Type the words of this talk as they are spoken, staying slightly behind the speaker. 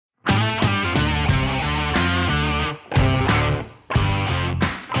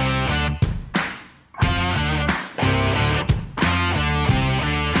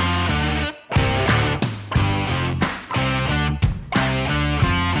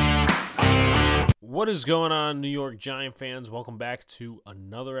What is going on, New York Giant fans? Welcome back to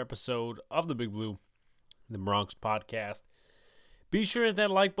another episode of the Big Blue, the Bronx podcast. Be sure to hit that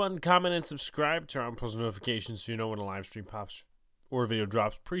like button, comment, and subscribe. Turn on post notifications so you know when a live stream pops or a video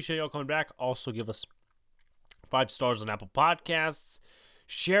drops. Appreciate y'all coming back. Also, give us 5 stars on Apple Podcasts.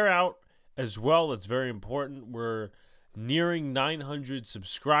 Share out as well. That's very important. We're nearing 900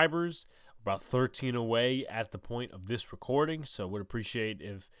 subscribers, about 13 away at the point of this recording. So would appreciate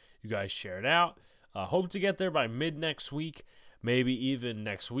if you guys share it out. Hope to get there by mid next week, maybe even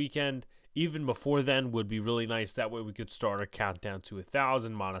next weekend. Even before then would be really nice. That way we could start a countdown to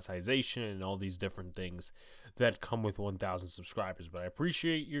 1,000, monetization, and all these different things that come with 1,000 subscribers. But I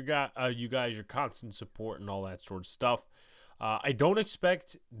appreciate you guys, your constant support and all that sort of stuff. I don't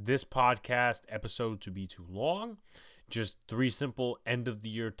expect this podcast episode to be too long. Just 3 simple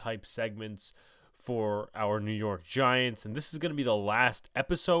end-of-the-year type segments for our New York Giants. And this is going to be the last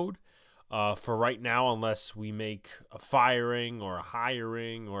episode for right now, unless we make a firing or a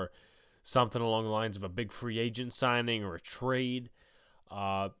hiring or something along the lines of a big free agent signing or a trade.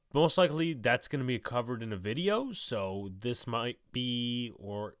 Most likely that's going to be covered in a video, so this might be,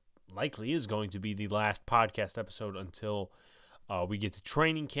 or likely is going to be, the last podcast episode until we get to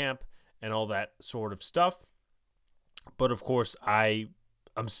training camp and all that sort of stuff. But of course, I'm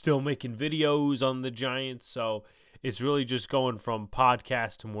still making videos on the Giants, so it's really just going from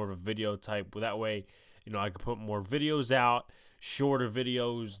podcast to more of a video type. That way, I can put more videos out, shorter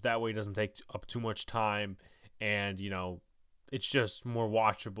videos. That way it doesn't take up too much time, and, it's just more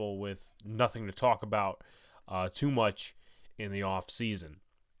watchable with nothing to talk about too much in the off season.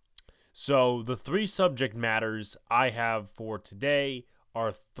 So the 3 subject matters I have for today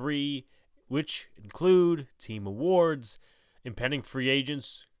are 3, which include team awards, impending free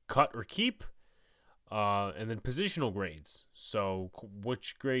agents, cut or keep, and then positional grades. So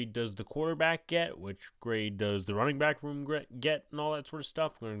which grade does the quarterback get? Which grade does the running back room get? And all that sort of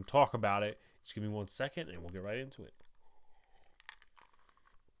stuff. We're going to talk about it. Just give me 1 second and we'll get right into it.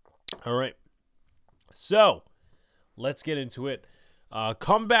 All right. So let's get into it.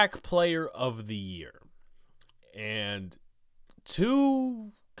 Comeback player of the year. And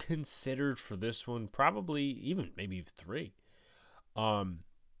 2 considered for this one, probably even maybe 3.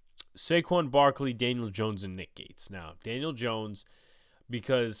 Saquon Barkley, Daniel Jones, and Nick Gates. Now, Daniel Jones,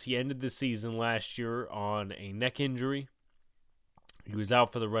 because he ended the season last year on a neck injury. He was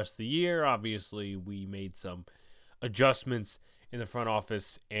out for the rest of the year. Obviously, we made some adjustments in the front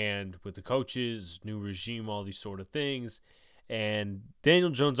office and with the coaches, new regime, all these sort of things. And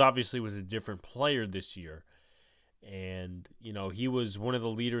Daniel Jones obviously was a different player this year. And, he was one of the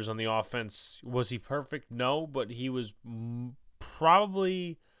leaders on the offense. Was he perfect? No, but he was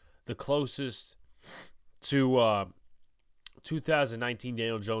probably the closest to 2019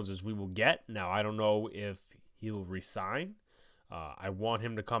 Daniel Jones as we will get. Now, I don't know if he will resign. I want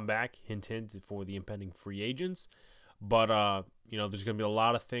him to come back, hint, hint, for the impending free agents. But, there's going to be a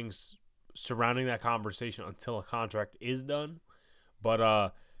lot of things surrounding that conversation until a contract is done.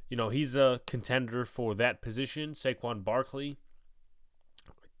 But, he's a contender for that position. Saquon Barkley,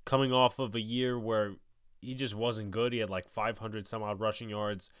 coming off of a year where he just wasn't good. He had like 500 some odd rushing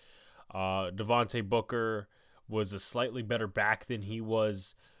yards. Devontae Booker was a slightly better back than he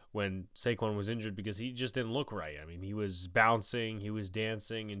was when Saquon was injured because he just didn't look right. I mean, he was bouncing, he was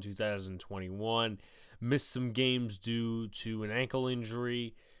dancing in 2021, missed some games due to an ankle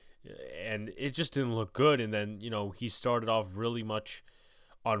injury, and it just didn't look good. And then, he started off really much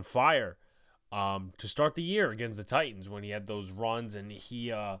on fire to start the year against the Titans when he had those runs, and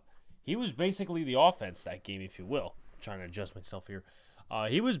he was basically the offense that game, if you will. I'm trying to adjust myself here.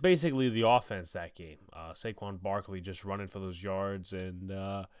 He was basically the offense that game. Saquon Barkley just running for those yards, and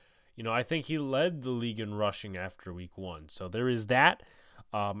I think he led the league in rushing after week 1. So there is that,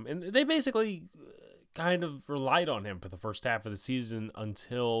 and they basically kind of relied on him for the first half of the season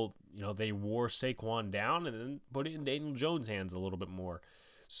until they wore Saquon down and then put it in Daniel Jones' hands a little bit more.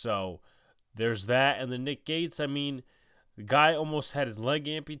 So there's that, and then Nick Gates. I mean, the guy almost had his leg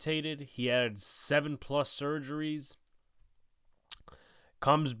amputated. He had 7+ surgeries.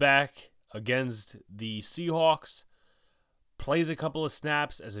 Comes back against the Seahawks, plays a couple of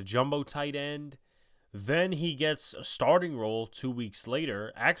snaps as a jumbo tight end. Then he gets a starting role 2 weeks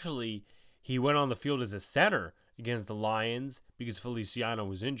later. Actually, he went on the field as a center against the Lions because Feliciano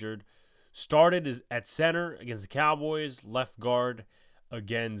was injured. Started at center against the Cowboys, left guard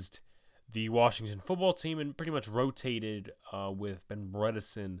against the Washington football team, and pretty much rotated with Ben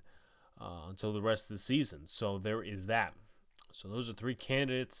Bredeson until the rest of the season. So there is that. So those are 3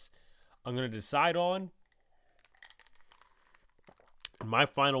 candidates I'm going to decide on. My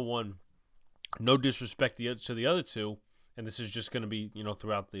final one, no disrespect to the other two, and this is just going to be,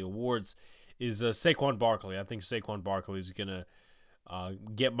 throughout the awards, is Saquon Barkley. I think Saquon Barkley is going to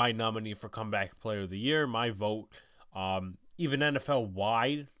get my nominee for Comeback Player of the Year, my vote. Even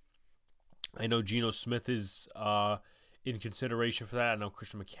NFL-wide, I know Geno Smith is in consideration for that. I know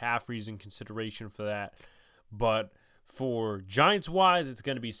Christian McCaffrey's in consideration for that. But for Giants-wise, it's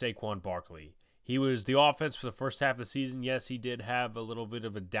going to be Saquon Barkley. He was the offense for the first half of the season. Yes, he did have a little bit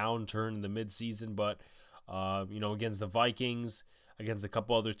of a downturn in the midseason, but, against the Vikings, against a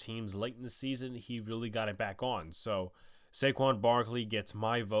couple other teams late in the season, he really got it back on. So Saquon Barkley gets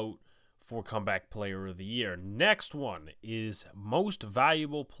my vote for Comeback Player of the Year. Next one is Most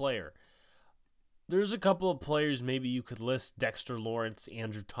Valuable Player. There's a couple of players maybe you could list: Dexter Lawrence,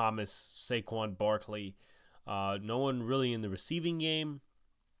 Andrew Thomas, Saquon Barkley. No one really in the receiving game.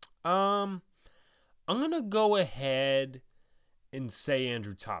 I'm going to go ahead and say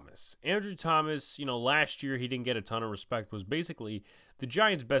Andrew Thomas. Andrew Thomas, last year he didn't get a ton of respect, was basically the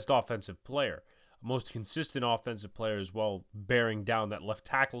Giants' best offensive player. Most consistent offensive player as well, bearing down that left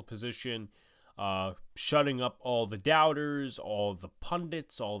tackle position, shutting up all the doubters, all the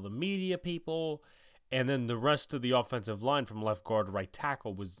pundits, all the media people, and then the rest of the offensive line from left guard to right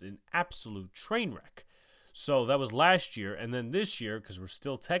tackle was an absolute train wreck. So that was last year, and then this year, because we're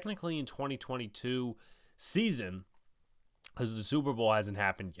still technically in 2022 season, because the Super Bowl hasn't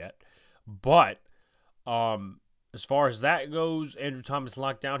happened yet, but as far as that goes, Andrew Thomas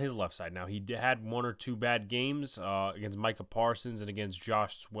locked down his left side. Now, he had one or two bad games against Micah Parsons and against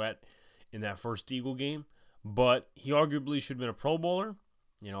Josh Sweat in that first Eagle game, but he arguably should have been a Pro Bowler.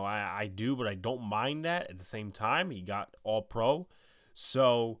 I do, but I don't mind that. At the same time, he got All-Pro.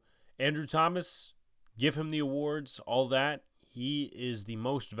 So, Andrew Thomas, give him the awards, all that. He is the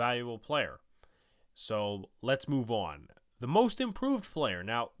most valuable player. So, let's move on. The most improved player.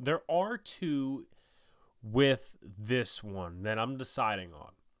 Now, there are two with this one that I'm deciding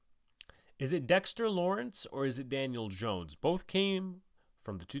on. Is it Dexter Lawrence or is it Daniel Jones? Both came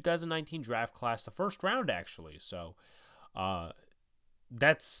from the 2019 draft class, the first round, actually. So,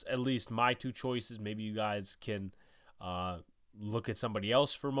 that's at least my two choices. Maybe you guys can look at somebody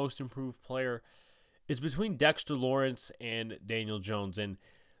else for most improved player. It's between Dexter Lawrence and Daniel Jones. And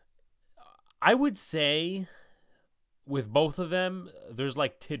I would say with both of them, there's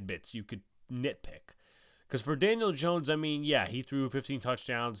like tidbits you could nitpick. Because for Daniel Jones, he threw 15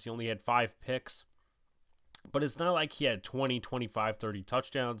 touchdowns. He only had 5 picks. But it's not like he had 20, 25, 30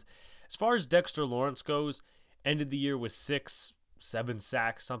 touchdowns. As far as Dexter Lawrence goes, ended the year with 6, 7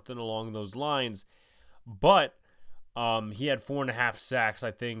 sacks, something along those lines. But he had 4.5 sacks,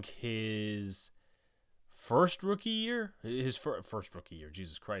 I think, his first rookie year. First rookie year,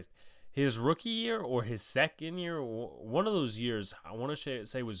 Jesus Christ. His rookie year or his second year, one of those years, I want to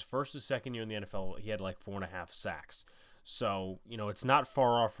say was first or second year in the NFL, he had like 4.5 sacks. So, it's not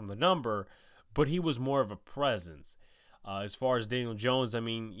far off from the number, but he was more of a presence. As far as Daniel Jones,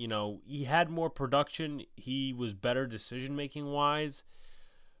 he had more production. He was better decision-making wise.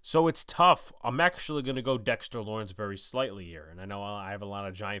 So it's tough. I'm actually going to go Dexter Lawrence very slightly here. And I know I have a lot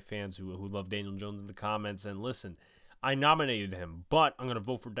of Giant fans who love Daniel Jones in the comments. And listen, I nominated him, but I'm going to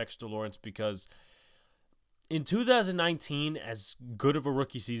vote for Dexter Lawrence because in 2019, as good of a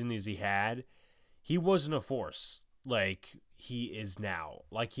rookie season as he had, he wasn't a force like he is now,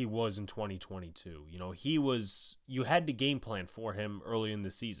 like he was in 2022. You had to game plan for him early in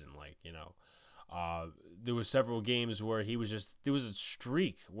the season. There was several games where there was a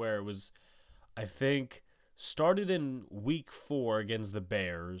streak where it was, I think, started in week 4 against the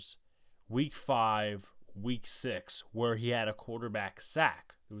Bears, week 5, week 6, where he had a quarterback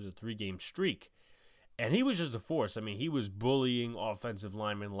sack. It was a 3-game streak. And he was just a force. He was bullying offensive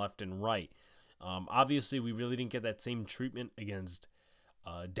linemen left and right. Obviously, we really didn't get that same treatment against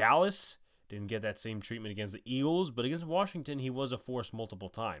Dallas. Didn't get that same treatment against the Eagles. But against Washington, he was a force multiple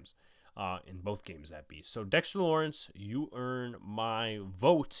times in both games, that be. So, Dexter Lawrence, you earn my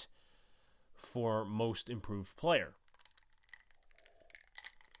vote for most improved player.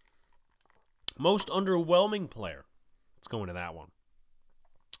 Most underwhelming player. Let's go into that one.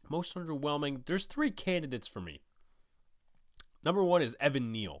 Most underwhelming. There's 3 candidates for me. Number 1 is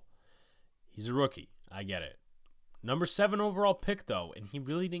Evan Neal. He's a rookie. I get it. Number 7 overall pick, though, and he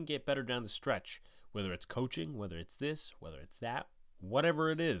really didn't get better down the stretch. Whether it's coaching, whether it's this, whether it's that, whatever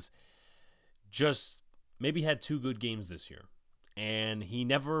it is. Just maybe had 2 good games this year. And he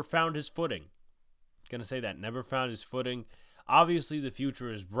never found his footing. Gonna say that. Never found his footing. Obviously, the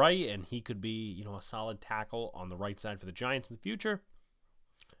future is bright, and he could be, a solid tackle on the right side for the Giants in the future.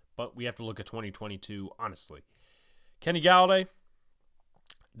 But we have to look at 2022, honestly. Kenny Golladay,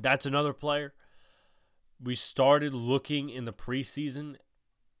 that's another player. we started looking in the preseason,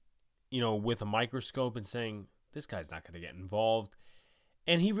 with a microscope and saying, this guy's not going to get involved.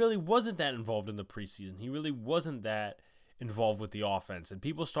 And he really wasn't that involved in the preseason. He really wasn't that involved with the offense. And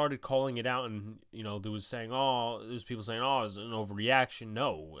people started calling it out, and, there was people saying, it's an overreaction.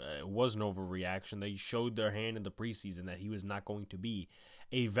 No, it was an overreaction. They showed their hand in the preseason that he was not going to be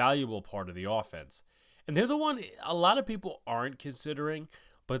a valuable part of the offense. And they're the one a lot of people aren't considering,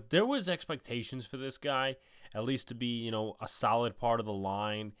 but there was expectations for this guy, at least to be, a solid part of the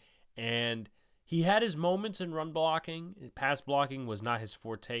line. And he had his moments in run blocking. Pass blocking was not his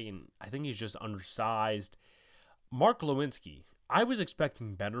forte, and I think he's just undersized. Mark Lewinsky, I was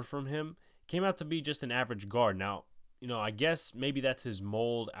expecting better from him. Came out to be just an average guard. Now, I guess maybe that's his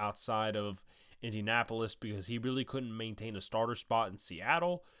mold outside of Indianapolis because he really couldn't maintain a starter spot in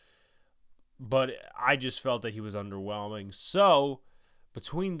Seattle. But I just felt that he was underwhelming. So,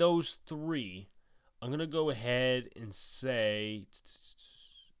 between those three, I'm going to go ahead and say,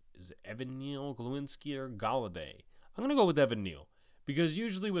 is it Evan Neal, Glowinski, or Galladay? I'm going to go with Evan Neal. Because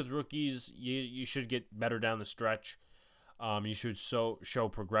usually with rookies, you should get better down the stretch. You should show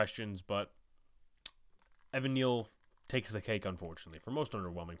progressions, but Evan Neal takes the cake, unfortunately, for most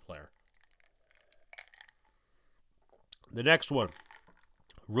underwhelming player. The next one,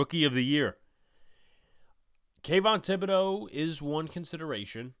 Rookie of the Year. Kayvon Thibodeau is one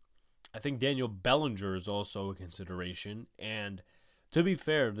consideration. I think Daniel Bellinger is also a consideration. And to be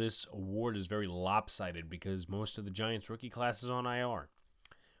fair, this award is very lopsided because most of the Giants rookie class is on IR.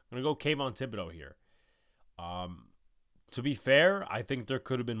 I'm going to go Kayvon Thibodeau here. To be fair, I think there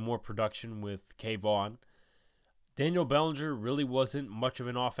could have been more production with Kayvon. Daniel Bellinger really wasn't much of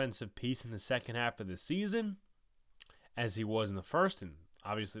an offensive piece in the second half of the season as he was in the first, and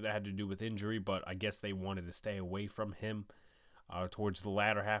obviously that had to do with injury, but I guess they wanted to stay away from him towards the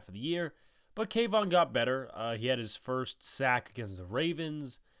latter half of the year. But Kayvon got better. He had his first sack against the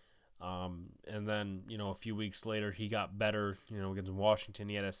Ravens, and then, a few weeks later he got better. Against Washington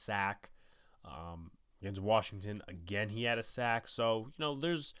he had a sack. Against Washington, again, he had a sack. So,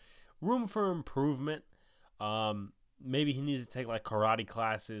 there's room for improvement. Maybe he needs to take, karate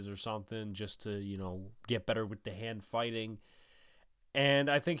classes or something just to, get better with the hand fighting. And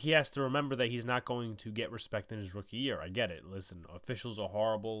I think he has to remember that he's not going to get respect in his rookie year. I get it. Listen, officials are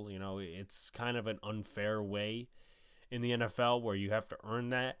horrible. It's kind of an unfair way in the NFL where you have to earn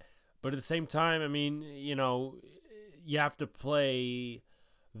that. But at the same time, you have to play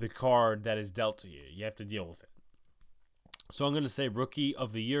the card that is dealt to you. You have to deal with it. So I'm going to say Rookie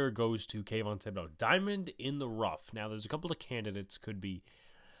of the Year goes to Kayvon Thibodeau. Diamond in the rough. Now, there's a couple of candidates could be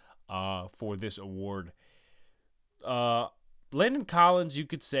for this award. Landon Collins, you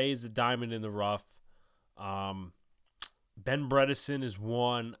could say, is a diamond in the rough. Ben Bredeson is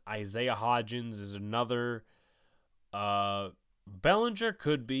one. Isaiah Hodgins is another. Bellinger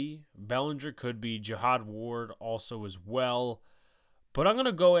could be. Jihad Ward also as well. But I'm going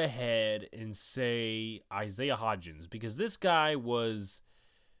to go ahead and say Isaiah Hodgins because this guy was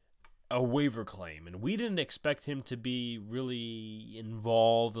a waiver claim, and we didn't expect him to be really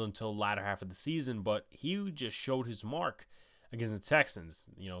involved until the latter half of the season, but he just showed his mark against the Texans.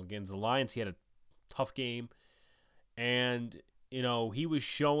 Against the Lions, he had a tough game, and, he was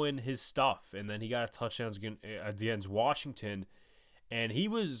showing his stuff, and then he got a touchdown against Washington, and he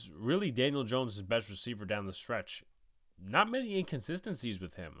was really Daniel Jones' best receiver down the stretch. Not many inconsistencies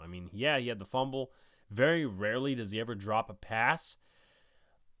with him. He had the fumble. Very rarely does he ever drop a pass.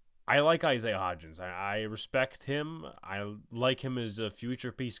 I like Isaiah Hodgins. I respect him. I like him as a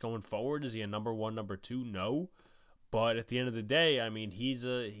future piece going forward. Is he a number one, number two? No. But at the end of the day, he's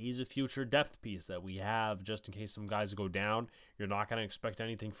a future depth piece that we have just in case some guys go down. You're not going to expect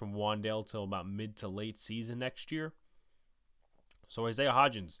anything from Wan'Dale till about mid to late season next year. So Isaiah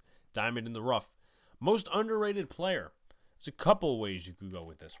Hodgins, diamond in the rough. Most underrated player. There's a couple ways you could go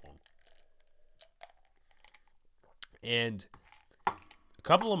with this one. And a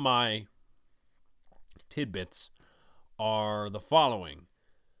couple of my tidbits are the following.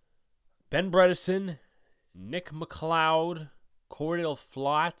 Ben Bredeson, Nick McLeod, Cordell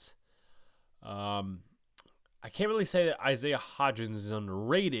Flott. I can't really say that Isaiah Hodgins is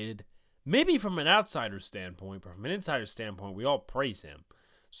underrated. Maybe from an outsider standpoint, but from an insider standpoint, we all praise him.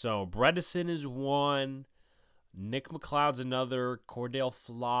 So Bredeson is one. Nick McLeod's another. Cordell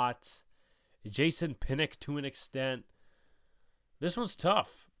Flott. Jason Pinnock to an extent. This one's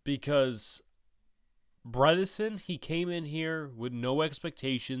tough because Bredeson, he came in here with no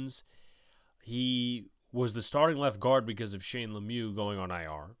expectations. He was the starting left guard because of Shane Lemieux going on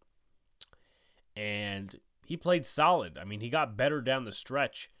IR. And he played solid. He got better down the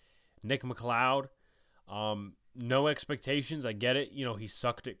stretch. Nick McLeod, No expectations. I get it. He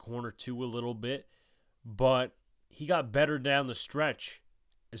sucked at corner 2 a little bit, but he got better down the stretch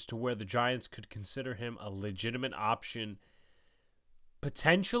as to where the Giants could consider him a legitimate option,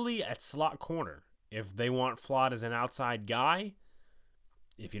 potentially at slot corner. If they want Flott as an outside guy,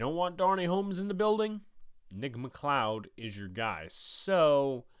 if you don't want Darnay Holmes in the building, Nick McCloud is your guy.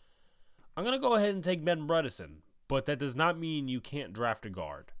 So I'm going to go ahead and take Ben Bredeson, but that does not mean you can't draft a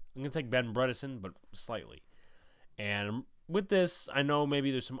guard. I'm going to take Ben Bredeson, but slightly. And with this, I know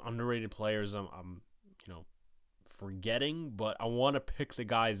maybe there's some underrated players I'm forgetting, but I want to pick the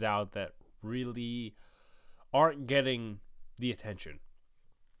guys out that really aren't getting the attention.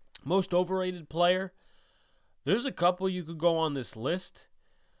 Most overrated player, there's a couple you could go on this list.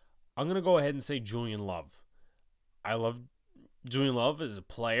 I'm going to go ahead and say Julian Love. I love Julian Love as a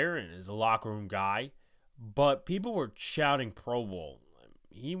player and as a locker room guy, but people were shouting Pro Bowl.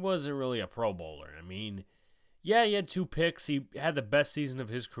 He wasn't really a Pro Bowler. I mean, yeah, he had 2 picks. He had the best season of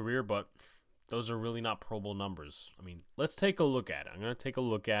his career, but those are really not Pro Bowl numbers. I mean, let's take a look at it. I'm going to take a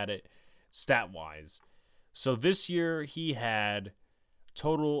look at it stat-wise. So this year he had a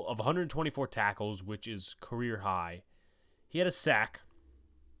total of 124 tackles, which is career high. He had a sack.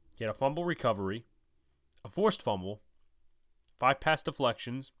 He had a fumble recovery, a forced fumble, 5 pass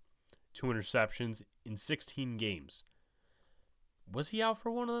deflections, 2 interceptions in 16 games. Was he out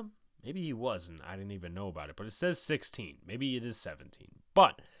for one of them? Maybe he wasn't. I didn't even know about it. But it says 16. Maybe it is 17.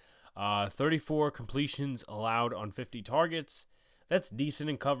 But 34 completions allowed on 50 targets. That's decent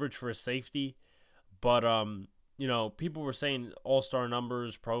in coverage for a safety. But, people were saying all-star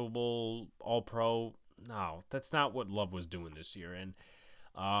numbers, Pro Bowl, All-Pro. No, that's not what Love was doing this year. And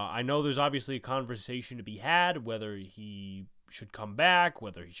I know there's obviously a conversation to be had, whether he should come back,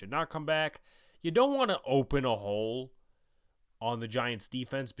 whether he should not come back. You don't want to open a hole on the Giants'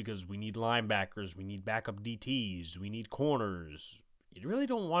 defense because we need linebackers, we need backup DTs, we need corners. You really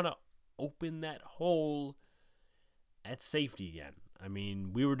don't want to open that hole at safety again. I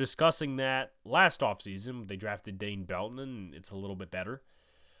mean, we were discussing that last offseason. They drafted Dane Belton, and it's a little bit better.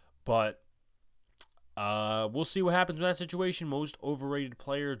 But we'll see what happens in that situation. Most overrated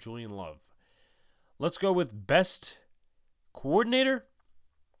player, Julian Love. Let's go with best coordinator.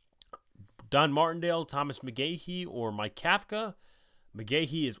 Don Martindale, Thomas McGahee, or Mike Kafka.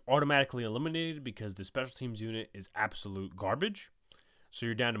 McGahee is automatically eliminated because the special teams unit is absolute garbage. So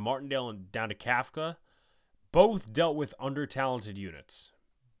you're down to Martindale and down to Kafka. Both dealt with under-talented units.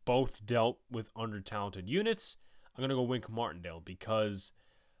 I'm going to go Wink Martindale because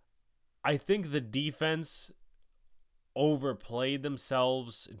I think the defense overplayed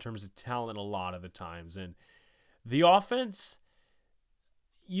themselves in terms of talent a lot of the times. And the offense,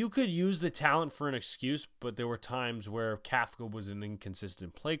 you could use the talent for an excuse, but there were times where Kafka was an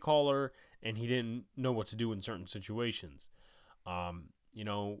inconsistent play caller and he didn't know what to do in certain situations.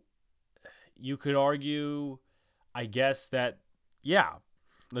 You could argue, I guess, that, yeah,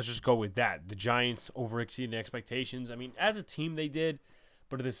 let's just go with that. The Giants over-exceeded expectations. I mean, as a team they did,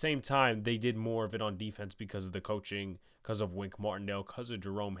 but at the same time, they did more of it on defense because of the coaching, because of Wink Martindale, because of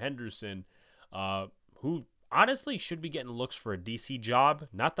Jerome Henderson, who honestly should be getting looks for a DC job.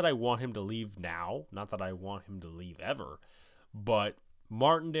 Not that I want him to leave now. Not that I want him to leave ever. But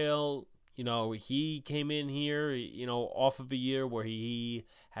Martindale, he came in here, off of a year where he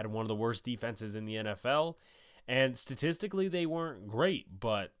had one of the worst defenses in the NFL. And statistically, they weren't great.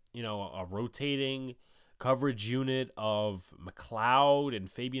 But, a rotating coverage unit of McCloud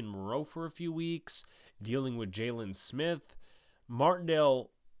and Fabian Moreau for a few weeks, dealing with Jalen Smith. Martindale,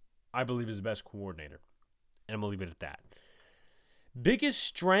 I believe, is the best coordinator. And I'm going to leave it at that. Biggest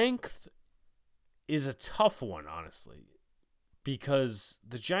strength is a tough one, honestly, because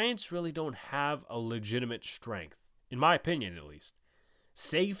the Giants really don't have a legitimate strength, in my opinion at least.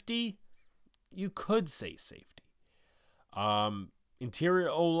 Safety, you could say safety. Interior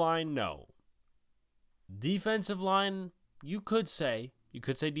O-line, no. Defensive line, you could say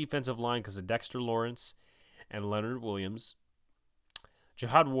defensive line because of Dexter Lawrence and Leonard Williams.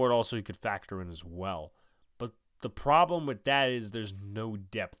 Jihad Ward also you could factor in as well. But the problem with that is there's no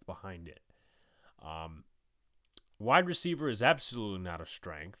depth behind it. Wide receiver is absolutely not a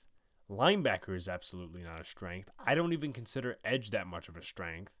strength. Linebacker is absolutely not a strength. I don't even consider edge that much of a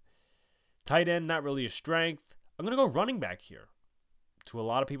strength. Tight end, not really a strength. I'm going to go running back here. To a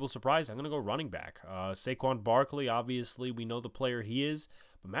lot of people's surprise, I'm going to go running back. Saquon Barkley, obviously, we know the player he is.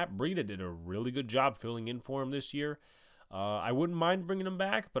 But Matt Breida did a really good job filling in for him this year. I wouldn't mind bringing him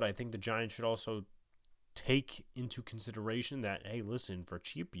back, but I think the Giants should also take into consideration that, hey, listen, for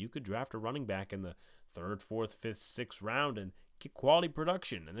cheap, you could draft a running back in the 3rd, 4th, 5th, 6th round and get quality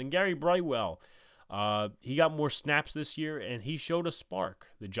production. And then Gary Brightwell, He got more snaps this year, and he showed a spark.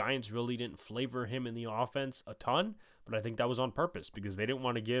 The Giants really didn't flavor him in the offense a ton, but I think that was on purpose because they didn't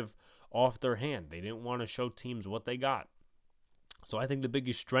want to give off their hand. They didn't want to show teams what they got. So I think the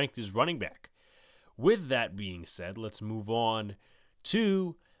biggest strength is running back. With that being said, let's move on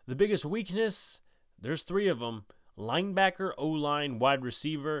to the biggest weakness. There's 3 of them: linebacker, O-line, wide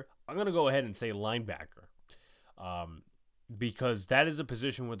receiver. I'm going to go ahead and say linebacker. Because that is a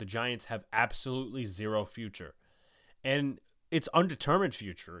position where the Giants have absolutely zero future. And it's undetermined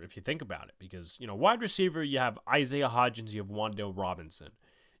future if you think about it. Because, wide receiver, you have Isaiah Hodgins, you have Wan'Dale Robinson.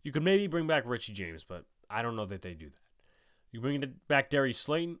 You could maybe bring back Richie James, but I don't know that they do that. You bring back Darius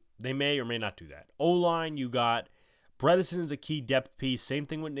Slayton, they may or may not do that. O-line, you got Bredesen is a key depth piece. Same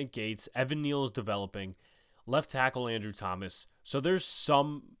thing with Nick Gates. Evan Neal is developing. Left tackle, Andrew Thomas. So there's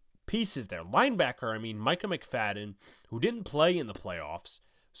some pieces there. Linebacker, Micah McFadden, who didn't play in the playoffs,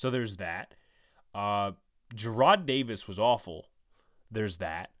 so there's that. Gerard Davis was awful. There's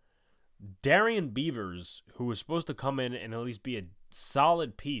that. Darian Beavers, who was supposed to come in and at least be a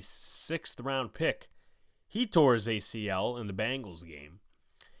solid piece, 6th round pick, he tore his ACL in the Bengals game.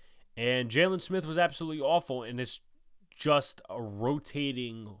 And Jalen Smith was absolutely awful, and it's just a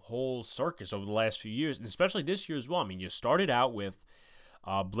rotating whole circus over the last few years, and especially this year as well. You started out with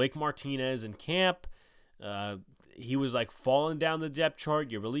Blake Martinez in camp. He was like falling down the depth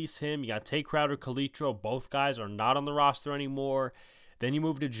chart. You release him. You got Tay Crowder, Calitro. Both guys are not on the roster anymore. Then you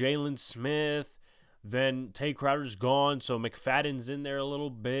move to Jalen Smith. Then Tay Crowder's gone, so McFadden's in there a little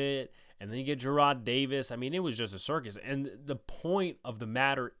bit. And then you get Gerard Davis. It was just a circus. And the point of the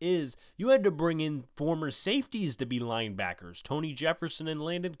matter is you had to bring in former safeties to be linebackers, Tony Jefferson and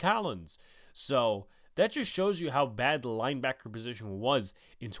Landon Collins. So that just shows you how bad the linebacker position was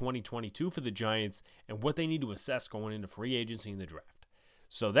in 2022 for the Giants and what they need to assess going into free agency and the draft.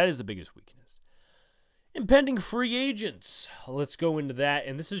 So that is the biggest weakness. Impending free agents. Let's go into that.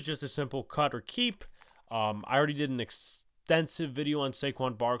 And this is just a simple cut or keep. I already did an extensive video on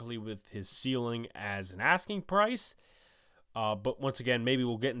Saquon Barkley with his ceiling as an asking price. But once again, maybe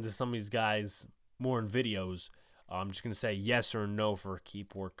we'll get into some of these guys more in videos. I'm just going to say yes or no for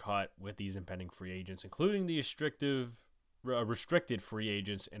keep or cut with these impending free agents, including the restricted free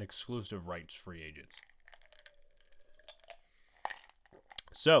agents and exclusive rights free agents.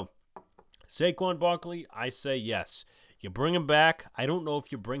 So, Saquon Barkley, I say yes. You bring him back. I don't know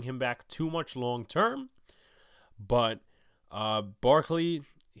if you bring him back too much long term, but Barkley,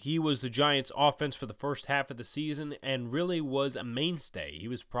 he was the Giants' offense for the first half of the season and really was a mainstay. He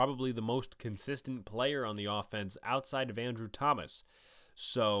was probably the most consistent player on the offense outside of Andrew Thomas.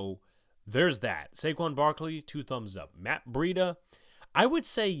 So there's that. Saquon Barkley, 2 thumbs up. Matt Breida, I would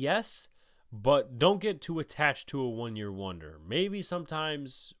say yes, but don't get too attached to a one-year wonder. Maybe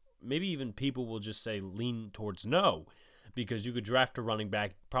sometimes, maybe even people will just say lean towards no, because you could draft a running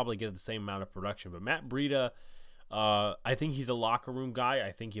back, probably get the same amount of production. But Matt Breida, I think he's a locker room guy.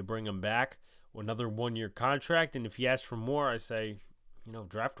 I think you bring him back with another 1-year contract. And if he asks for more, I say,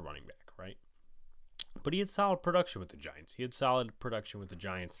 draft a running back, right? But he had solid production with the Giants.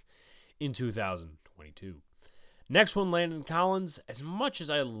 In 2022. Next one, Landon Collins. As much as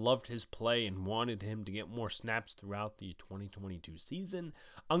I loved his play and wanted him to get more snaps throughout the 2022 season,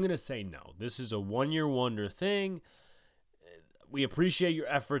 I'm going to say no. This is a 1-year wonder thing. We appreciate your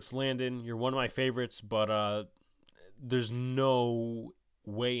efforts, Landon. You're one of my favorites, but there's no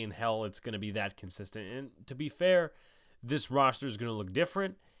way in hell it's going to be that consistent. And to be fair, this roster is going to look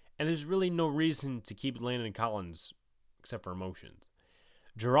different, and there's really no reason to keep Landon Collins except for emotions.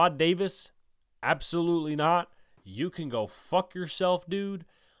 Gerard Davis, absolutely not. You can go fuck yourself, dude.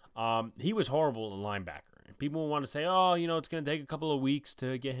 He was horrible at linebacker. And people want to say, it's going to take a couple of weeks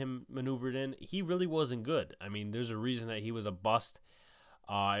to get him maneuvered in. He really wasn't good. There's a reason that he was a bust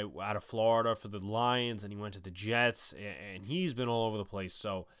out of Florida for the Lions, and he went to the Jets, and he's been all over the place.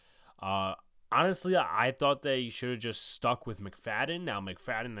 So, honestly, I thought they should have just stuck with McFadden. Now,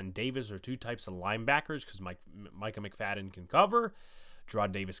 McFadden and Davis are 2 types of linebackers because Micah McFadden can cover.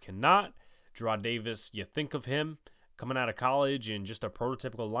 Gerard Davis cannot. Gerard Davis, you think of him coming out of college and just a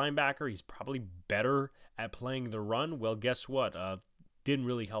prototypical linebacker. He's probably better at playing the run. Well, guess what? Didn't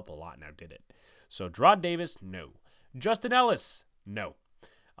really help a lot now, did it? So, Gerard Davis, no. Justin Ellis, no.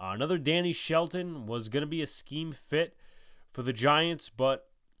 Another Danny Shelton was going to be a scheme fit for the Giants, but,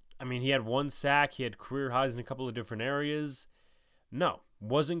 he had 1 sack. He had career highs in a couple of different areas. No,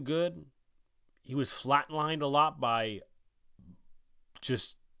 wasn't good. He was flatlined a lot by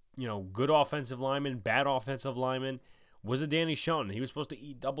just, good offensive linemen, bad offensive linemen. Was a Danny Shelton. He was supposed to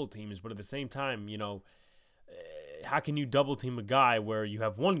eat double teams, but at the same time, how can you double team a guy where you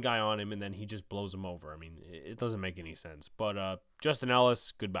have one guy on him and then he just blows him over? I mean, it doesn't make any sense. But Justin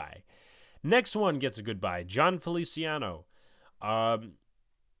Ellis, goodbye. Next one gets a goodbye. John Feliciano.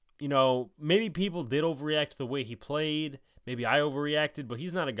 Maybe people did overreact to the way he played. Maybe I overreacted, but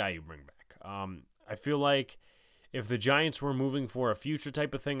he's not a guy you bring back. I feel like if the Giants were moving for a future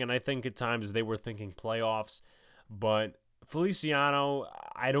type of thing, and I think at times they were thinking playoffs, but Feliciano,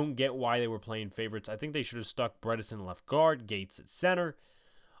 I don't get why they were playing favorites. I think they should have stuck Bredesen left guard, Gates at center.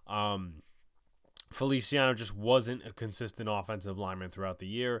 Feliciano just wasn't a consistent offensive lineman throughout the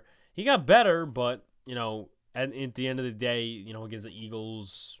year. He got better, but, at the end of the day, against the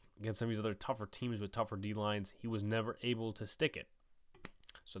Eagles, against some of these other tougher teams with tougher D-lines, he was never able to stick it.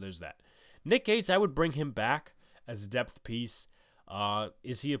 So there's that. Nick Gates, I would bring him back as a depth piece.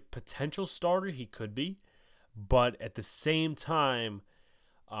 Is he a potential starter? He could be. But at the same time,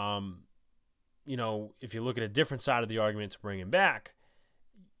 if you look at a different side of the argument to bring him back,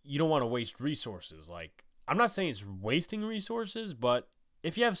 you don't want to waste resources. Like, I'm not saying it's wasting resources, but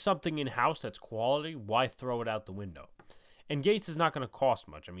if you have something in-house that's quality, why throw it out the window? And Gates is not going to cost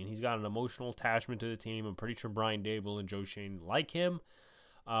much. I mean, he's got an emotional attachment to the team. I'm pretty sure Brian Dable and Joe Schoen like him.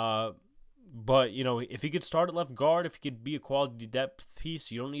 But, if he could start at left guard, if he could be a quality depth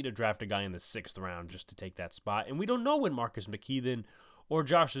piece, you don't need to draft a guy in the 6th round just to take that spot. And we don't know when Marcus McKeithen or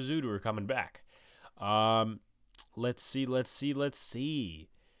Josh Azudu are coming back. Let's see.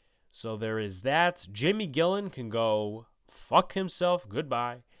 So there is that. Jamie Gillen can go fuck himself.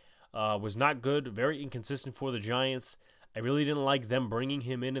 Goodbye. Was not good. Very inconsistent for the Giants. I really didn't like them bringing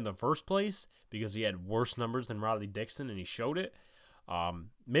him in the first place because he had worse numbers than Riley Dixon, and he showed it.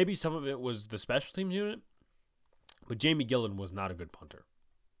 Maybe some of it was the special teams unit, but Jamie Gillen was not a good punter.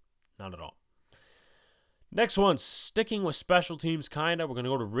 Not at all. Next one, sticking with special teams, we're going to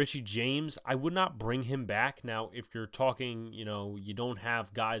go to Richie James. I would not bring him back. Now, if you're talking, you don't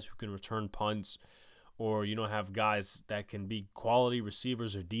have guys who can return punts, or you don't have guys that can be quality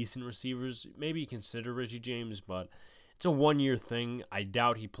receivers or decent receivers, maybe you consider Richie James, but it's a 1-year thing. I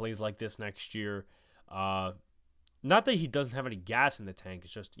doubt he plays like this next year. Not that he doesn't have any gas in the tank.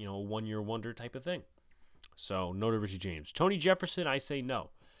 It's just, a 1-year wonder type of thing. So, no to Richie James. Tony Jefferson, I say no.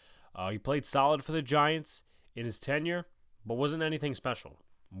 He played solid for the Giants in his tenure, but wasn't anything special.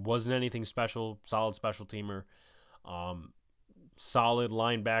 Solid special teamer. Solid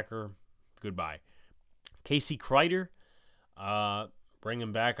linebacker. Goodbye. Casey Kreider, bring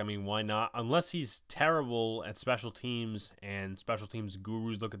him back. I mean, why not? Unless he's terrible at special teams and special teams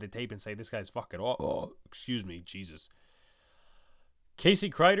gurus look at the tape and say, this guy's fucking awful. Oh, excuse me, Jesus.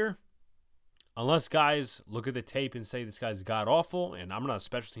 Casey Kreider, unless guys look at the tape and say this guy's god-awful and I'm not a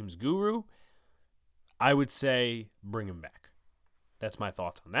special teams guru, I would say bring him back. That's my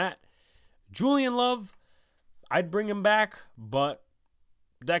thoughts on that. Julian Love, I'd bring him back, but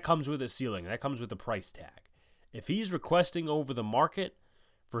that comes with a ceiling. That comes with a price tag. If he's requesting over the market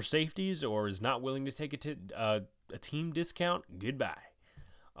for safeties or is not willing to take a team discount, goodbye.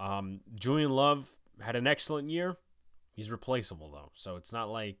 Julian Love had an excellent year. He's replaceable, though. So it's not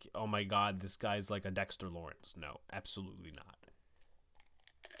like, oh, my God, this guy's like a Dexter Lawrence. No, absolutely not.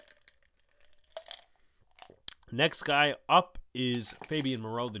 Next guy up is Fabian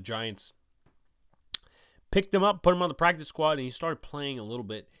Moreau. The Giants picked him up, put him on the practice squad, and he started playing a little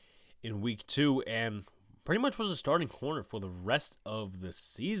bit in week 2 and pretty much was a starting corner for the rest of the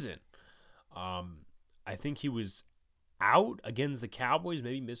season. I think he was out against the Cowboys,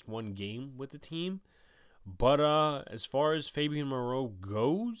 maybe missed one game with the team. But as far as Fabian Moreau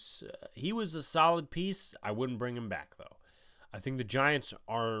goes, he was a solid piece. I wouldn't bring him back, though. I think the Giants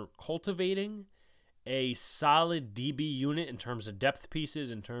are cultivating a solid DB unit in terms of depth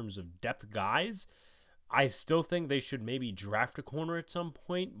pieces, in terms of depth guys. I still think they should maybe draft a corner at some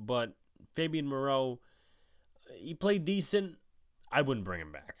point, but Fabian Moreau, he played decent. I wouldn't bring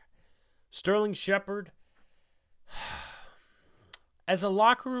him back. Sterling Shepard, as a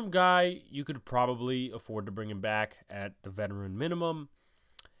locker room guy, you could probably afford to bring him back at the veteran minimum.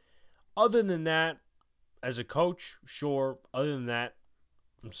 Other than that, as a coach, sure. Other than that,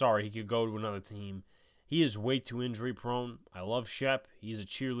 I'm sorry, he could go to another team. He is way too injury prone. I love Shep. He's a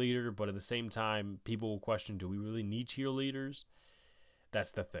cheerleader, but at the same time, people will question, do we really need cheerleaders?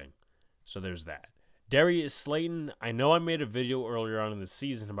 That's the thing. So there's that. Darius Slayton, I know I made a video earlier on in the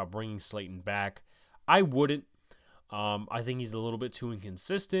season about bringing Slayton back. I wouldn't. I think he's a little bit too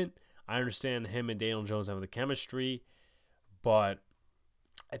inconsistent. I understand him and Daniel Jones have the chemistry, but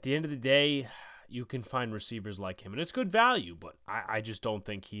at the end of the day, you can find receivers like him, and it's good value, but I just don't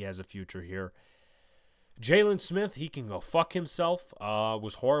think he has a future here. Jalen Smith, he can go fuck himself.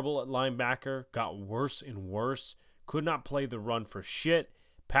 Was horrible at linebacker, got worse and worse. Could not play the run for shit.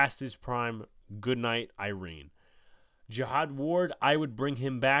 Past his prime. Good night, Irene. Jihad Ward, I would bring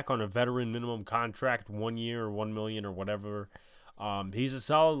him back on a veteran minimum contract, 1 year or $1 million or whatever. He's a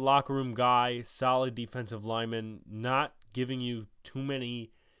solid locker room guy, solid defensive lineman, not giving you too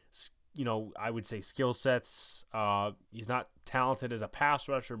many, I would say skill sets. He's not talented as a pass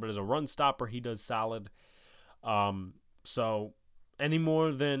rusher, but as a run stopper, he does solid. So any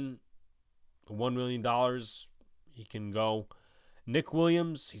more than $1 million, he can go. Nick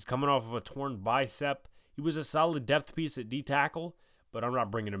Williams, he's coming off of a torn bicep. He was a solid depth piece at D-tackle, but I'm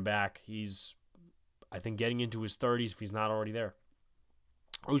not bringing him back. He's, I think, getting into his 30s if he's not already there.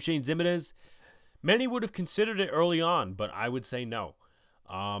 Oshane Ximines, many would have considered it early on, but I would say no.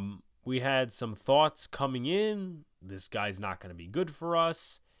 We had some thoughts coming in. This guy's not going to be good for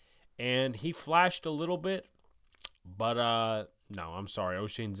us. And he flashed a little bit, but no, I'm sorry.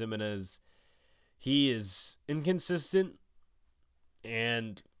 Oshane Ximines, he is inconsistent,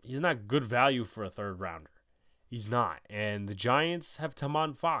 and he's not good value for a third rounder. He's not. And the Giants have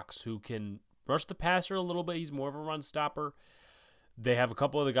Tamon Fox, who can rush the passer a little bit. He's more of a run stopper. They have a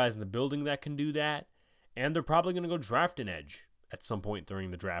couple other guys in the building that can do that. And they're probably going to go draft an edge at some point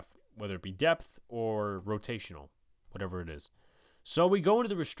during the draft, whether it be depth or rotational, whatever it is. So we go into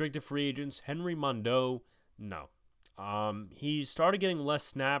the restricted free agents. Henry Mondeau, no. He started getting less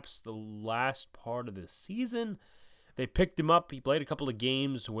snaps the last part of the season. They picked him up. He played a couple of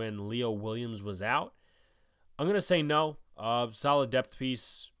games when Leo Williams was out. I'm going to say no. Solid depth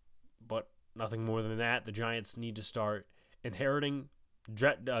piece, but nothing more than that. The Giants need to start inheriting,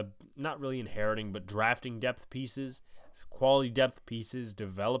 not really inheriting, but drafting depth pieces, quality depth pieces,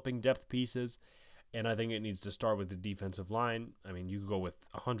 developing depth pieces, and I think it needs to start with the defensive line. I mean, you could go with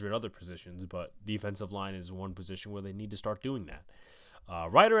 100 other positions, but defensive line is one position where they need to start doing that.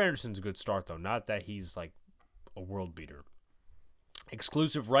 Ryder Anderson's a good start, though. Not that he's like a world beater.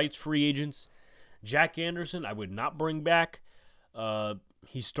 Exclusive rights free agents. Jack Anderson, I would not bring back.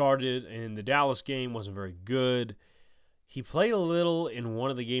 He started in the Dallas game, wasn't very good. He played a little in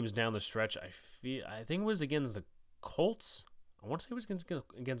one of the games down the stretch. I think it was against the Colts. I want to say it was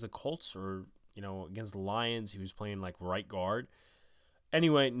against the Colts or against the Lions. He was playing like right guard.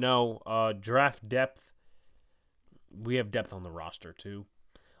 Anyway, no. Draft depth. We have depth on the roster too.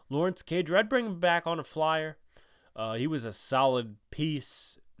 Lawrence Cager, I'd bring him back on a flyer. He was a solid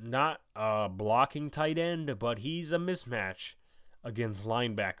piece, not a blocking tight end, but he's a mismatch against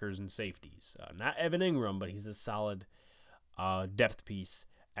linebackers and safeties. Not Evan Ingram, but he's a solid depth piece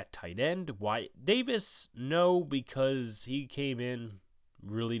at tight end. Wyatt Davis, no, because he came in,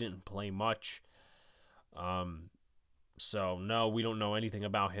 really didn't play much. So, no, we don't know anything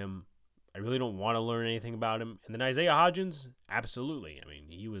about him. I really don't want to learn anything about him. And then Isaiah Hodgins, absolutely. I mean,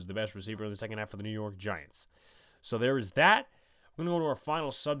 he was the best receiver in the second half of the New York Giants. So there is that. We're going to go to our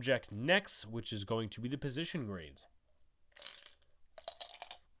final subject next, which is going to be the position grades.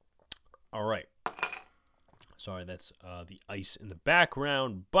 All right. Sorry, that's the ice in the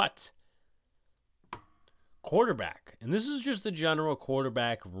background, but quarterback. And this is just the general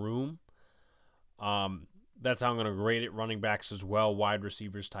quarterback room. That's how I'm going to grade it. Running backs as well, wide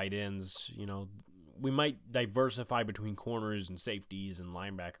receivers, tight ends. We might diversify between corners and safeties and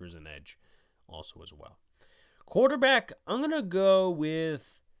linebackers and edge also as well. Quarterback, I'm going to go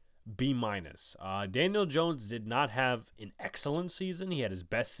with B-. Daniel Jones did not have an excellent season. He had his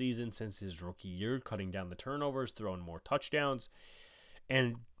best season since his rookie year, cutting down the turnovers, throwing more touchdowns,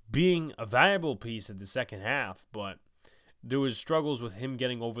 and being a valuable piece in the second half. But there was struggles with him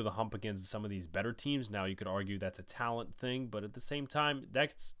getting over the hump against some of these better teams. Now, you could argue that's a talent thing, but at the same time,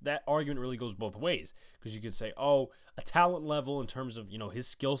 that argument really goes both ways. Because you could say, a talent level in terms of, his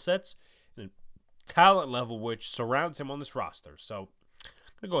skill sets, and a talent level which surrounds him on this roster. So I'm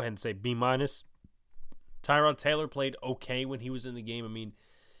going to go ahead and say B-. Tyrod Taylor played okay when he was in the game. I mean,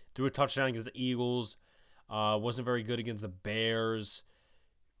 threw a touchdown against the Eagles. Wasn't very good against the Bears.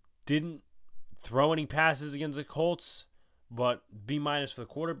 Didn't throw any passes against the Colts. But B- for the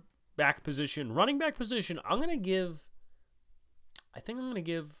quarterback position. Running back position, I'm going to give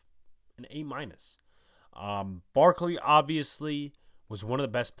an A-. Barkley, obviously, was one of the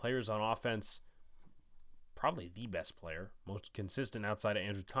best players on offense. Probably the best player. Most consistent outside of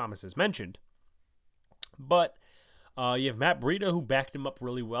Andrew Thomas, as mentioned. But you have Matt Breida, who backed him up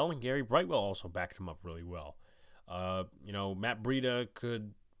really well, and Gary Brightwell also backed him up really well. Matt Breida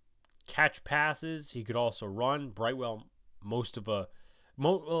could catch passes. He could also run. Brightwell,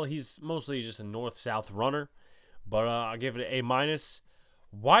 he's mostly just a north-south runner. But I'll give it an A-.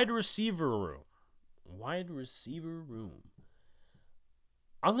 Wide receiver room.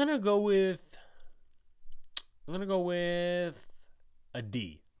 I'm going to go with I'm going to go with a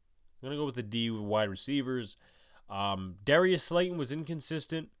D. I'm going to go with a D with wide receivers. Darius Slayton was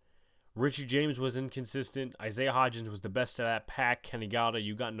inconsistent. Richie James was inconsistent. Isaiah Hodgins was the best of that pack. Kenny Galladay,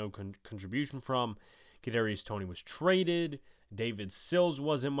 you got no contribution from. Kadarius Toney was traded. David Sills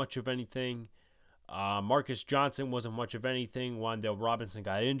wasn't much of anything. Marcus Johnson wasn't much of anything. Wan'Dale Robinson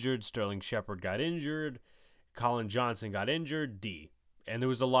got injured. Sterling Shepard got injured. Colin Johnson got injured. D. And there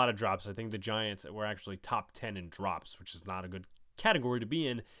was a lot of drops. I think the Giants were actually top 10 in drops, which is not a good category to be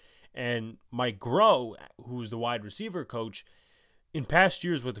in. And Mike Groh, who's the wide receiver coach, in past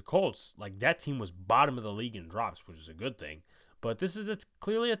years with the Colts, like that team was bottom of the league in drops, which is a good thing. But this is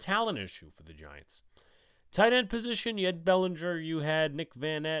clearly a talent issue for the Giants. Tight end position, you had Bellinger, you had Nick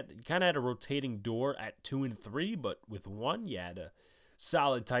Van Nett. You kind of had a rotating door at 2 and 3, but with one, you had a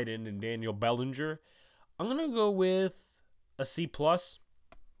solid tight end in Daniel Bellinger. I'm going to go with a C+.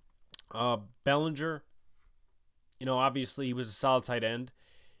 Bellinger, obviously he was a solid tight end.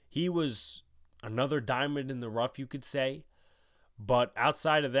 He was another diamond in the rough, you could say. But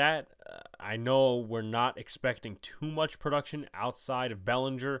outside of that, I know we're not expecting too much production outside of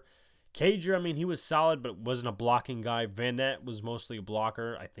Bellinger. Cager, he was solid, but wasn't a blocking guy. Van Nett was mostly a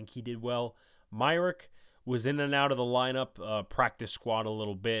blocker. I think he did well. Myrick was in and out of the lineup, practice squad a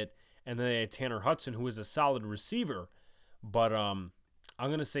little bit. And then they had Tanner Hudson, who was a solid receiver. But I'm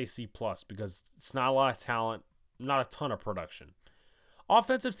going to say C+, because it's not a lot of talent, not a ton of production.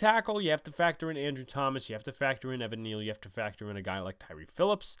 Offensive tackle, you have to factor in Andrew Thomas. You have to factor in Evan Neal. You have to factor in a guy like Tyree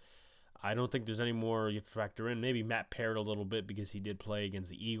Phillips. I don't think there's any more you have to factor in. Maybe Matt Parrott a little bit because he did play against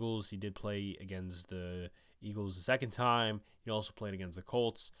the Eagles. He did play against the Eagles the second time. He also played against the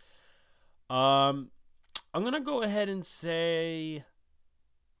Colts. I'm going to go ahead and say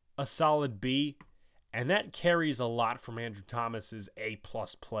a solid B. And that carries a lot from Andrew Thomas's A+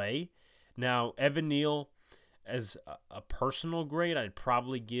 play. Now, Evan Neal, as a personal grade, I'd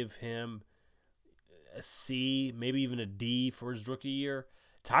probably give him a C, maybe even a D for his rookie year.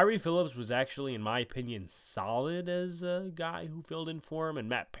 Tyree Phillips was actually, in my opinion, solid as a guy who filled in for him, and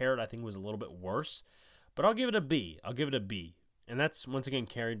Matt Parrott, I think, was a little bit worse. But I'll give it a B. And that's, once again,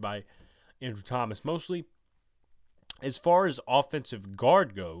 carried by Andrew Thomas mostly. As far as offensive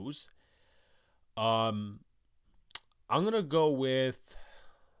guard goes, I'm going to go with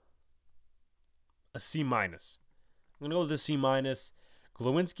a C-. I'm going to go with a C-.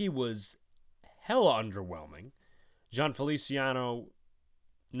 Glowinski was hella underwhelming. John Feliciano,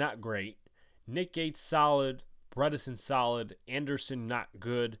 not great. Nick Gates, solid. Bredesen, solid. Anderson, not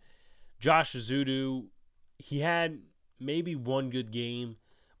good. Josh Ezeudu, he had maybe one good game,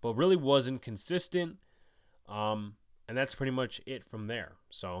 but really wasn't consistent. And that's pretty much it from there.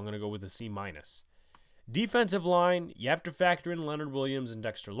 So I'm going to go with a C-. Defensive line, you have to factor in Leonard Williams and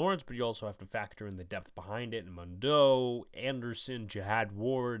Dexter Lawrence, but you also have to factor in the depth behind it. Mondeau, Anderson, Jihad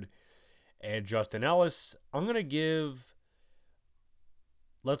Ward, and Justin Ellis.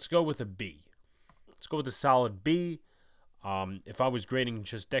 Let's go with a B. Let's go with a solid B. If I was grading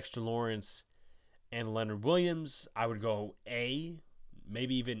just Dexter Lawrence and Leonard Williams, I would go A,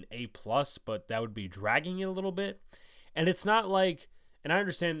 maybe even A+, but that would be dragging it a little bit. And it's not like, and I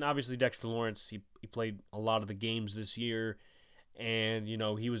understand, obviously, Dexter Lawrence, he played a lot of the games this year, and,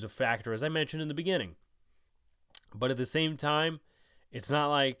 he was a factor, as I mentioned in the beginning. But at the same time, it's not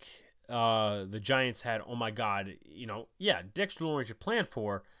like the Giants had, oh my God, Dexter Lawrence you plan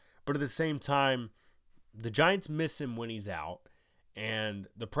for, but at the same time, the Giants miss him when he's out, and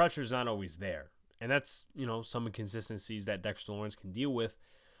the pressure's not always there. And that's, some inconsistencies that Dexter Lawrence can deal with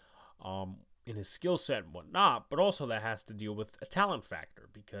in his skill set and whatnot, but also that has to deal with a talent factor,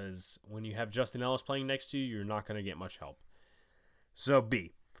 because when you have Justin Ellis playing next to you, you're not going to get much help. So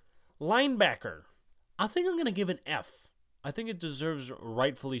B. Linebacker, I think I'm going to give an F. I think it deserves,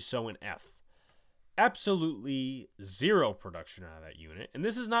 rightfully so, an F. Absolutely zero production out of that unit. And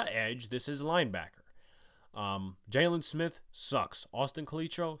this is not edge, this is linebacker. Jalen Smith sucks. Austin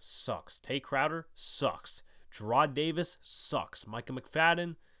Calitro sucks. Tay Crowder sucks. Gerard Davis sucks. Micah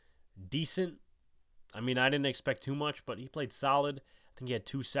McFadden, decent. I didn't expect too much, but he played solid. I think he had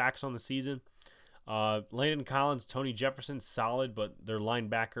 2 sacks on the season. Landon Collins, Tony Jefferson, solid, but they're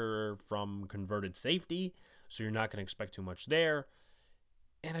linebacker from converted safety, so you're not going to expect too much there.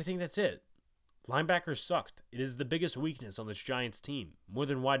 And I think that's it. Linebackers sucked. It is the biggest weakness on this Giants team, more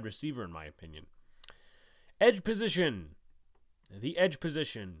than wide receiver, in my opinion. Edge position. The edge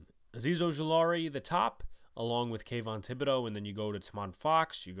position. Azeez Ojulari, the top, along with Kayvon Thibodeau, and then you go to Tamon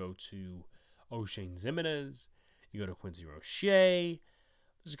Fox, you go to O'Shane Ximines, you go to Quincy Roche.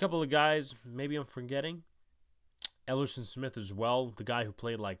 There's a couple of guys maybe I'm forgetting. Ellerson Smith as well, the guy who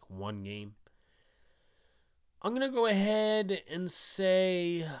played like one game. I'm going to go ahead and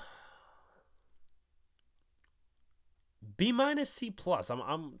say B minus, C plus.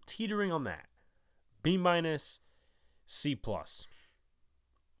 I'm teetering on that. B minus, C plus.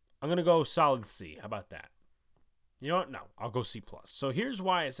 I'm going to go solid C. How about that? You know what? No, I'll go C plus. So here's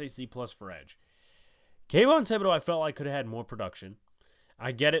why I say C plus for Edge. Kayvon Thibodeau, I felt like could have had more production.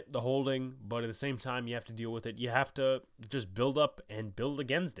 I get it, the holding, but at the same time, you have to deal with it. You have to just build up and build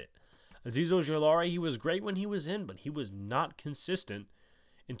against it. Azeez Ojulari, he was great when he was in, but he was not consistent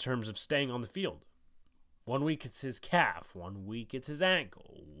in terms of staying on the field. 1 week it's his calf, 1 week it's his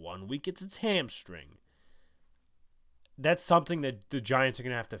ankle, 1 week it's his hamstring. That's something that the Giants are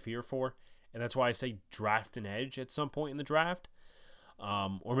going to have to fear for, and that's why I say draft an edge at some point in the draft.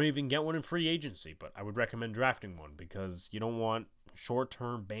 Or maybe even get one in free agency, but I would recommend drafting one because you don't want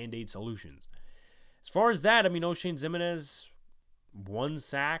short-term Band-Aid solutions. As far as that, I mean, Oshane Ximines, 1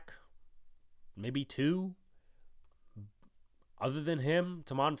 sack, maybe 2. Other than him,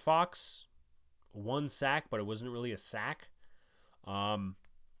 Tamon Fox, 1 sack, but it wasn't really a sack.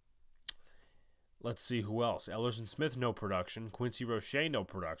 Let's see who else. Ellerson Smith, no production. Quincy Roche, no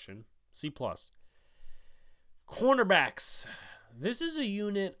production. C+. Cornerbacks. This is a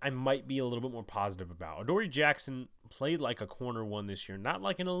unit I might be a little bit more positive about. Adoree Jackson played like a corner one this year. Not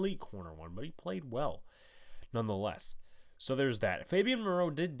like an elite corner one, but he played well nonetheless. So there's that. Fabian Moreau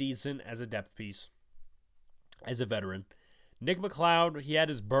did decent as a depth piece, as a veteran. Nick McLeod, he had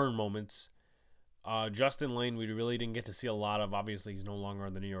his burn moments. Justin Lane, we really didn't get to see a lot of. Obviously, he's no longer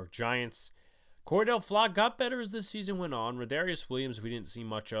on the New York Giants. Cordell Flott got better as the season went on. Rodarius Williams, we didn't see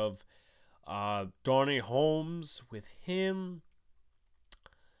much of. Darnay Holmes, with him,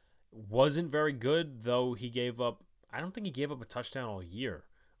 wasn't very good, though he gave up, I don't think he gave up a touchdown all year.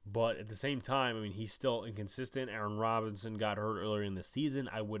 But at the same time, I mean, he's still inconsistent. Aaron Robinson got hurt earlier in the season.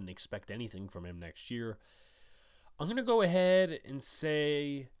 I wouldn't expect anything from him next year. I'm going to go ahead and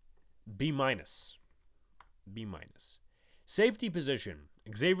say B minus. B minus. Safety position.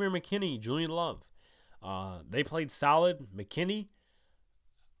 Xavier McKinney, Julian Love. They played solid. McKinney,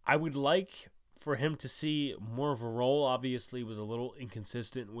 I would like for him to see more of a role. Obviously, was a little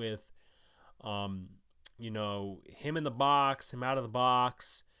inconsistent with, him in the box, him out of the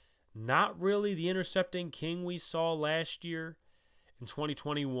box. Not really the intercepting king we saw last year in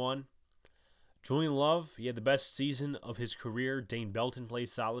 2021. Julian Love, he had the best season of his career. Dane Belton played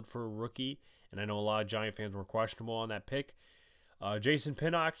solid for a rookie, and I know a lot of Giant fans were questionable on that pick. Jason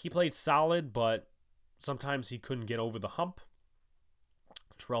Pinnock, he played solid, but sometimes he couldn't get over the hump.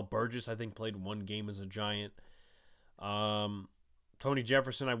 Terrell Burgess, I think, played 1 game as a Giant. Tony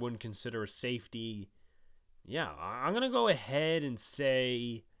Jefferson, I wouldn't consider a safety. Yeah, I'm going to go ahead and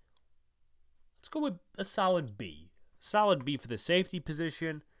say, let's go with a solid B. Solid B for the safety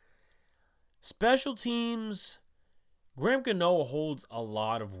position. Special teams, Graham Gano holds a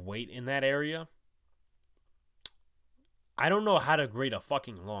lot of weight in that area. I don't know how to grade a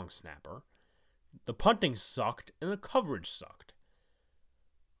fucking long snapper. The punting sucked, and the coverage sucked.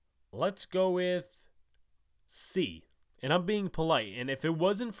 Let's go with C. And I'm being polite. And if it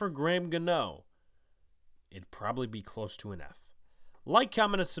wasn't for Graham Gano, it'd probably be close to an F. Like,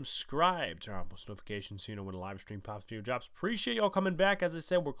 comment, and subscribe. Turn on post notifications so you know when a live stream pops to your jobs. Appreciate y'all coming back. As I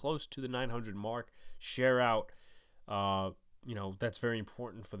said, we're close to the 900 mark. Share out. That's very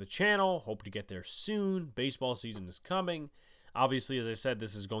important for the channel. Hope to get there soon. Baseball season is coming. Obviously, as I said,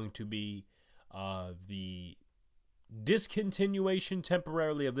 this is going to be the discontinuation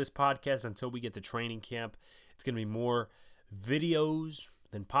temporarily of this podcast until we get to training camp. It's going to be more videos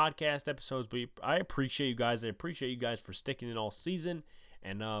than podcast episodes, but I appreciate you guys. I appreciate you guys for sticking in all season,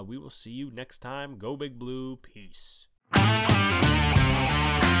 and we will see you next time. Go Big Blue. Peace.